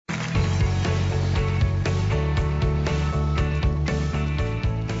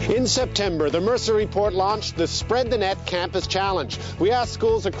In September, the Mercer Report launched the Spread the Net Campus Challenge. We asked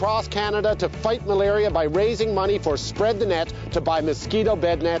schools across Canada to fight malaria by raising money for Spread the Net to buy mosquito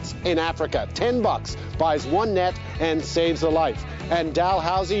bed nets in Africa. $10 buys one net and saves a life. And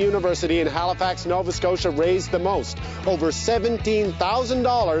Dalhousie University in Halifax, Nova Scotia raised the most, over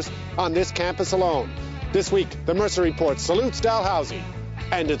 $17,000 on this campus alone. This week, the Mercer Report salutes Dalhousie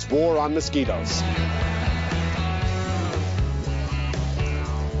and its war on mosquitoes.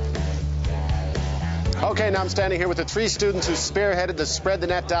 Okay, now I'm standing here with the three students who spearheaded the Spread the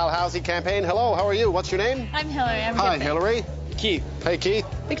Net Dalhousie campaign. Hello, how are you? What's your name? I'm Hillary. Hi, Hillary. Keith. Hey, Keith.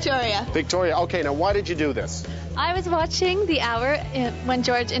 Victoria. Victoria. Okay, now why did you do this? I was watching The Hour when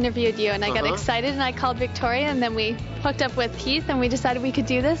George interviewed you, and I got excited, and I called Victoria, and then we hooked up with Keith, and we decided we could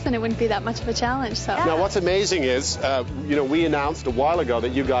do this, and it wouldn't be that much of a challenge. So. Now, what's amazing is, we announced a while ago that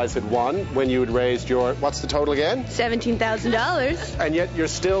you guys had won when you had raised your, what's the total again? $17,000. And yet you're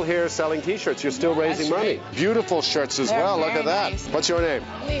still here selling T-shirts. You're still raising money. Right. Beautiful shirts as well. Look at that. Nice. What's your name?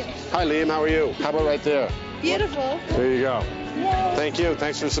 Liam. Hi, Liam. How are you? How about right there? Beautiful. There you go. Yay. Thank you.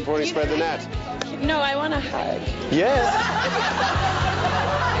 Thanks for supporting Spread the Net. No, I want a hug. Yes.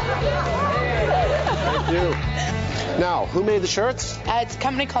 Thank you. Now, who made the shirts? It's a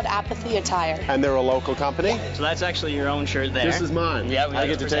company called Apathy Attire. And they're a local company? So that's actually your own shirt there. This is mine. Yeah, I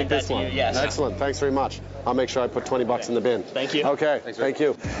get to take this one. Yes. Excellent. Thanks very much. I'll make sure I put $20 in the bin. Thank you. Okay. Thank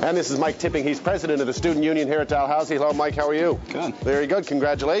you. And this is Mike Tipping. He's president of the Student Union here at Dalhousie. Hello, Mike. How are you? Good. Very good.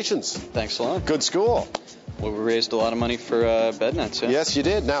 Congratulations. Thanks a lot. Good school. Well, we raised a lot of money for bed nets, yeah? Yes, you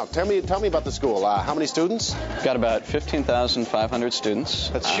did. Now, tell me about the school. How many students? Got about 15,500 students.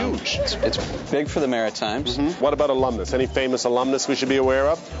 That's huge. It's big for the Maritimes. Mm-hmm. What about alumnus? Any famous alumnus we should be aware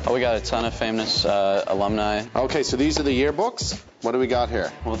of? Oh, we got a ton of famous alumni. Okay, so these are the yearbooks. What do we got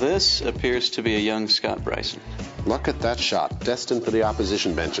here? Well, this appears to be a young Scott Bryson. Look at that shot. Destined for the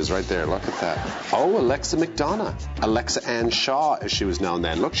opposition benches right there. Look at that. Oh, Alexa McDonough. Alexa Ann Shaw, as she was known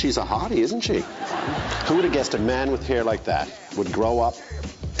then. Look, she's a hottie, isn't she? Who would have guessed a man with hair like that would grow up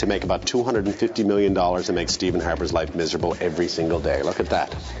to make about $250 million and make Stephen Harper's life miserable every single day? Look at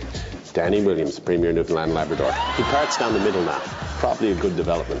that. Danny Williams, Premier Newfoundland and Labrador. He parts down the middle now. Probably a good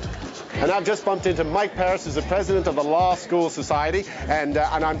development. And I've just bumped into Mike Paris, who's the president of the Law School Society, and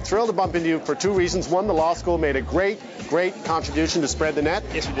I'm thrilled to bump into you for two reasons. One, the law school made a great contribution to Spread the Net.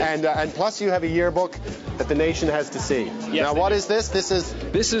 Yes, we did. And plus you have a yearbook that the nation has to see. Yes, now, what is this? This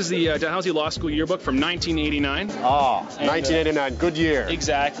is the Dalhousie Law School yearbook from 1989. 1989. Good year.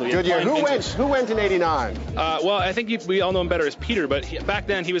 Exactly. Good year. Who went in 89? Well, I think we all know him better as Peter, but back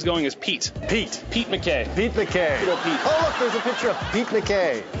then he was going as Pete. Pete McKay. Pete McKay. Good old Pete. Oh, look, there's a picture of Pete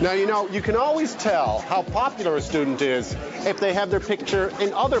McKay. Now, you can always tell how popular a student is if they have their picture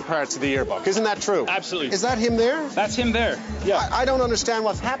in other parts of the yearbook. Isn't that true? Absolutely. Is that him there? That's him there. Yeah. I don't understand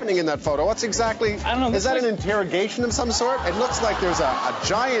what's happening in that photo. What's exactly... I don't know. Is that an interrogation of some sort? It looks like there's a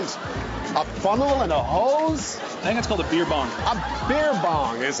giant... A funnel and a hose? I think it's called a beer bong. A beer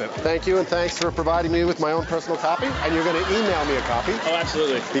bong, is it? Thank you, and thanks for providing me with my own personal copy. And you're going to email me a copy. Oh,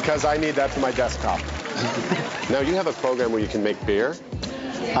 absolutely. Because I need that for my desktop. Now, you have a program where you can make beer?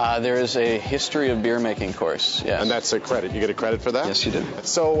 There is a history of beer making course, yes. And that's a credit. You get a credit for that? Yes, you do.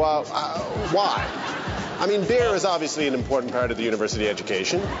 So, why? I mean, beer is obviously an important part of the university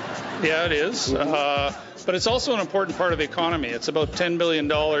education. Yeah, it is. But it's also an important part of the economy. It's about $10 billion in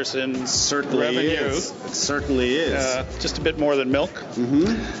revenue. It certainly is. Just a bit more than milk.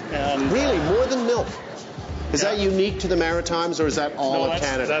 Mm-hmm. And really? More than milk? Is that unique to the Maritimes, or is that all of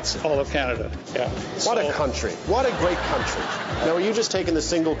Canada? That's all of Canada, yeah. What a country. What a great country. Now, are you just taking the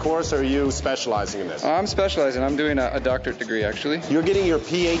single course, or are you specializing in this? I'm specializing. I'm doing a doctorate degree, actually. You're getting your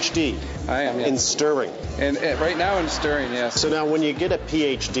Ph.D. I am, yeah. In stirring. And right now in stirring, yes. So now, when you get a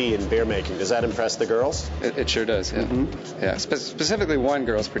Ph.D. in beer making, does that impress the girls? It sure does, yeah. Mm-hmm. Yeah, specifically one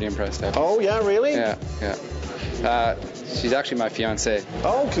girl's pretty impressed, actually. Oh, yeah, really? Yeah. She's actually my fiancée.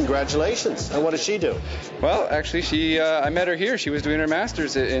 Oh, congratulations. And what does she do? Well, actually, I met her here. She was doing her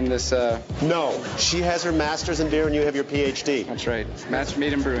master's in this... No, she has her master's in beer and you have your PhD. That's right. Master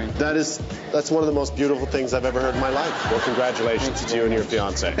Made in Brewing. That's one of the most beautiful things I've ever heard in my life. Well, congratulations to you and your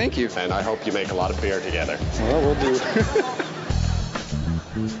fiancée. Thank you. And I hope you make a lot of beer together. Well, we'll do.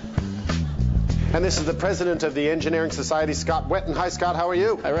 And this is the president of the Engineering Society, Scott Wetton. Hi, Scott. How are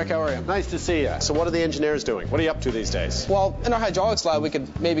you? Hi, Rick. How are you? Nice to see you. So what are the engineers doing? What are you up to these days? Well, in our hydraulics lab, we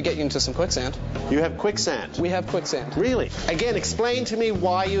could maybe get you into some quicksand. You have quicksand? We have quicksand. Really? Again, explain to me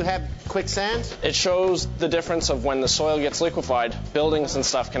why you have quicksand. It shows the difference of when the soil gets liquefied, buildings and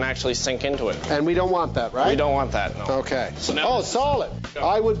stuff can actually sink into it. And we don't want that, right? We don't want that, no. Okay. So now, solid.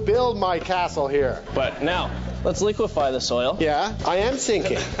 I would build my castle here. But now, Let's liquefy the soil. Yeah, I am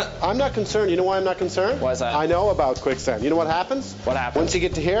sinking. I'm not concerned. You know why I'm not concerned? Why is that? I know about quicksand. You know what happens? What happens? Once you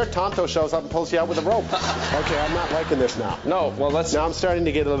get to here, Tonto shows up and pulls you out with a rope. Okay, I'm not liking this now. No, well, let's... Now I'm starting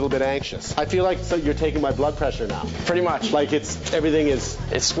to get a little bit anxious. I feel like you're taking my blood pressure now. Pretty much. Like everything is...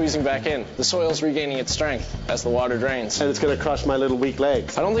 It's squeezing back in. The soil's regaining its strength as the water drains. And it's going to crush my little weak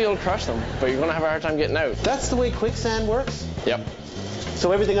legs. I don't think it'll crush them, but you're going to have a hard time getting out. That's the way quicksand works? Yep.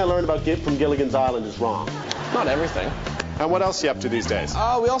 So everything I learned about from Gilligan's Island is wrong? Not everything. And what else are you up to these days?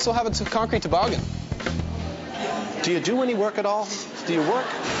 We also have a concrete toboggan. Do you do any work at all? Do you work?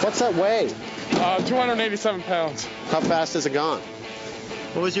 What's that weigh? 287 pounds. How fast has it gone?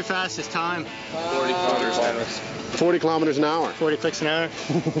 What was your fastest time? 40 kilometers an hour. 40 kilometers an hour. 40 clicks an hour.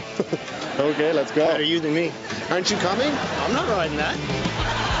 Okay, let's go. Better you than me. Aren't you coming? I'm not riding that.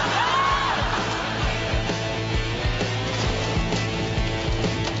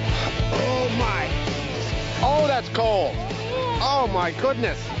 Oh, my. Oh, that's cold. Oh, my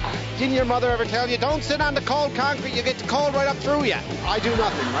goodness. Didn't your mother ever tell you, don't sit on the cold concrete, you get the cold right up through you? I do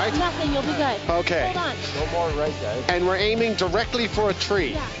nothing, right? Nothing, you'll be good. Okay. Hold on. No more right, guys. And we're aiming directly for a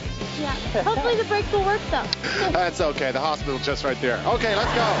tree. Yeah. Hopefully the brakes will work, though. That's okay. The hospital's just right there. Okay,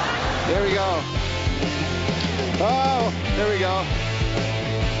 let's go. There we go. Oh, there we go.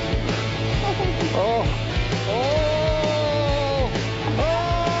 Oh.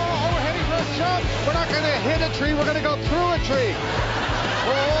 We're heading for a jump. We're not going to hit a tree. We're going to go through a tree.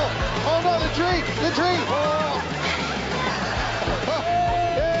 Oh, no, the tree.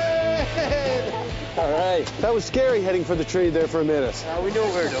 All right. That was scary heading for the tree there for a minute. We knew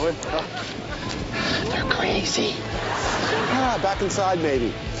what we were doing. They're crazy. Back inside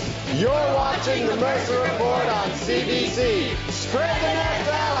maybe. You're watching the Mercer Report on CBC. Spread the net,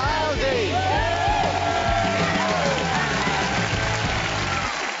 Dalhousie.